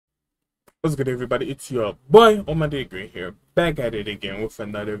What's good, everybody? It's your boy Oma Degree here, back at it again with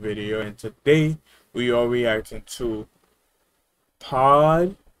another video, and today we are reacting to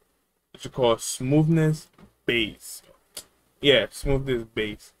PWAD, which is called Smoothest Bass. Yeah, Smoothest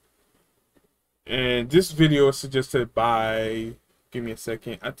Bass. And this video was suggested by, give me a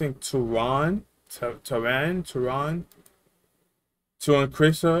second, I think Turan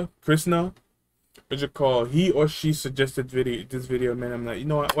Krishna. What you call, he or she suggested this video, man. I'm like, you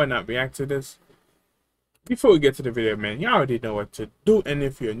know what, why not react to this? Before we get to the video, man, you already know what to do. And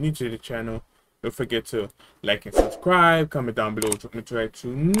if you're new to the channel, don't forget to like and subscribe, comment down below what you want me to react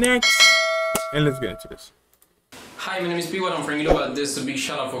to next, and let's get into this. Hi, my name is PWAD. I'm from Europa. This is a big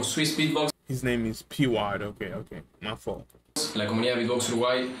shout out for Swiss Beatbox. His name is PWAD. Okay, my fault. La comunidad Beatbox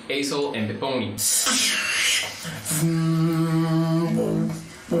Uruguay, Hazel and Peponi.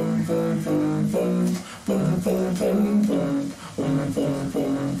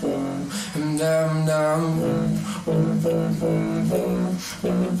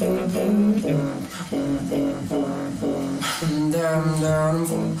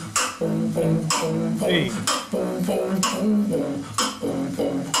 Hey.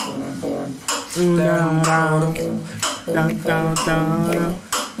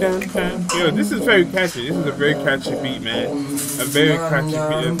 Yo, this is very catchy. This is a very catchy beat, man. A very catchy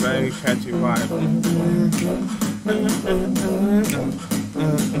beat, a very catchy vibe.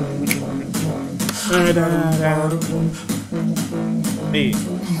 Hey.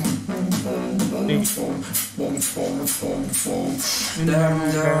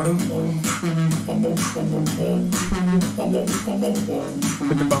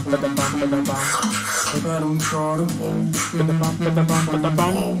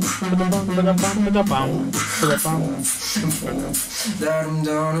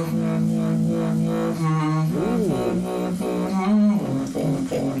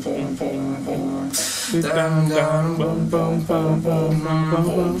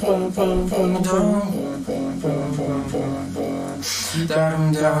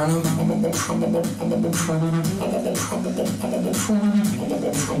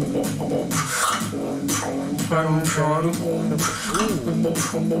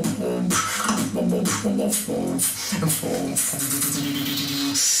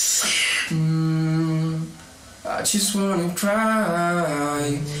 I just wanna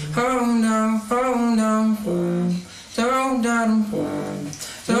cry. Oh no, oh no, don't down,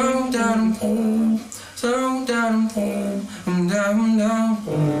 don't down, don't down, I'm down, down,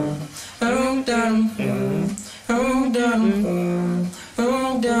 oh down, oh down,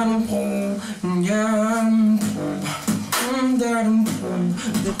 oh down, yeah, I'm down,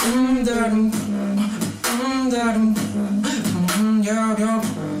 I'm down, I'm down, yeah, yeah, I'm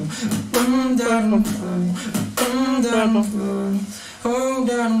down.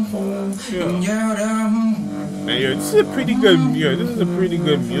 Man, yo, this is a pretty good, this is a pretty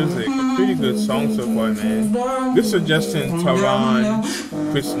good music, a pretty good song so far, man. Good suggestion, Turan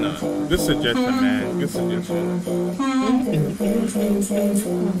Krishna. Good suggestion, man. Good suggestion.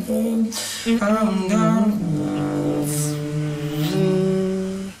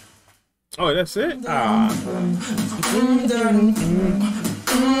 Oh, that's it? Ah.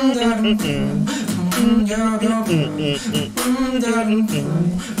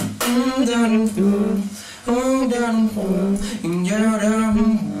 Oh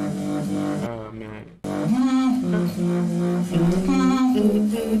man.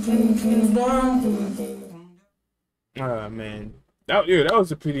 Oh man. That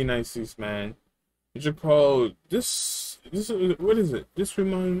was a pretty nice piece, man. What you call this what is it? This I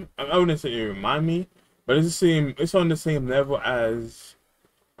wouldn't say it remind me, but it's the same, it's on the same level as,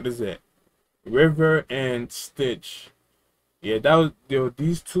 what is it? River and Stitch. Yeah, that was,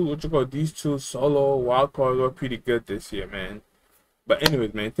 these two, what you call, these two solo wild cards were pretty good this year, man. But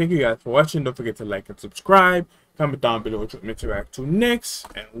anyways, man, thank you guys for watching. Don't forget to like and subscribe. Comment down below what you want me to react to next.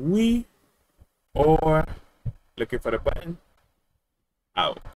 And we are looking for the button out.